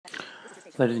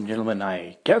Ladies and gentlemen,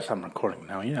 I guess I'm recording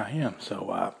now. Yeah, I am.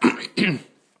 So,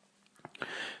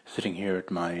 sitting here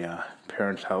at my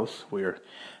parents' house, we're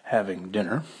having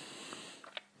dinner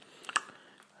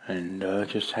and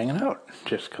just hanging out,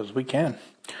 just because we can.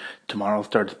 Tomorrow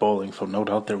starts bowling, so no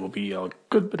doubt there will be a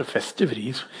good bit of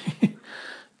festivities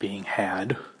being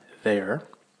had there.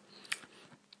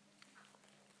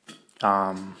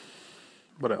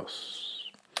 What else?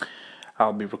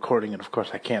 I'll be recording it. Of course,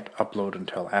 I can't upload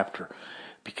until after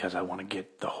because I want to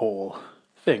get the whole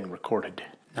thing recorded,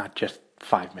 not just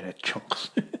 5-minute chunks.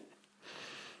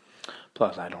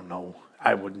 Plus, I don't know.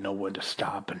 I wouldn't know when to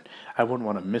stop, and I wouldn't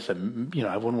want to miss I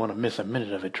wouldn't want to miss a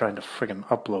minute of it trying to friggin'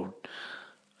 upload.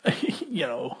 you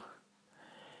know.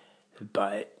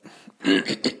 But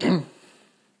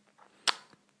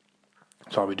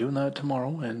so I'll be doing that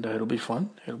tomorrow, and it'll be fun.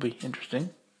 It'll be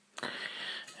interesting,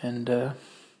 and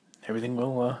everything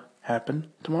will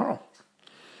happen tomorrow.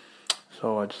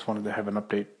 So I just wanted to have an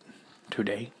update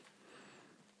today.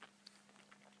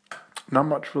 Not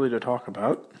much really to talk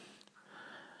about.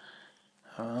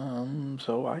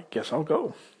 So I guess I'll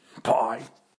go. Bye.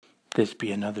 This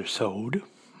be another sode.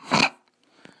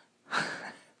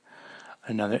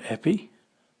 Another epi.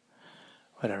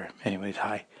 Whatever. Anyways,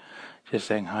 hi. Just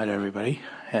saying hi to everybody.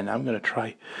 And I'm going to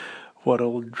try what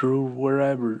old Drew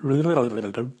Weber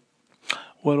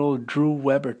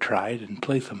tried and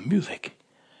play some music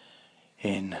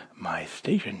in my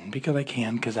station. Because I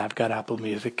can, because I've got Apple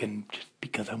Music and just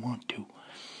because I want to.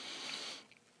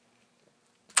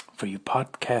 For you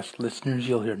podcast listeners,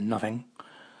 you'll hear nothing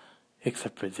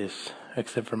except for this,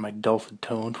 except for my dulcet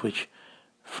tones, which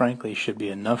frankly should be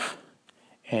enough.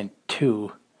 And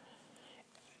 2,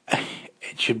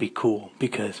 it should be cool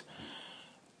because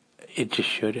it just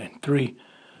should. And 3,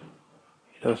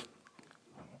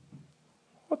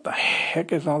 what the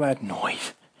heck is all that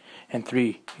noise? And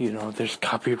 3, there's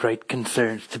copyright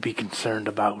concerns to be concerned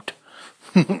about.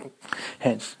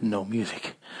 Hence, no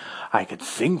music. I could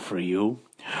sing for you.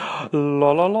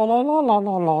 La la la la la la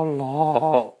la la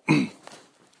la.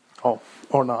 Oh,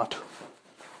 or not.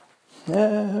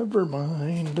 Never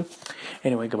mind.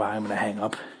 Anyway, goodbye. I'm going to hang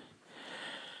up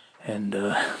and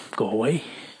go away.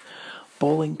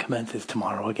 Bowling commences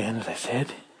tomorrow again, as I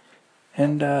said.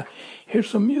 And here's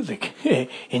some music.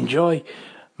 Enjoy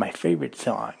my favorite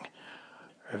song.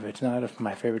 Or if it's not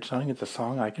my favorite song, it's a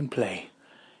song I can play.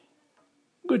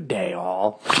 Good day,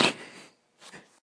 all.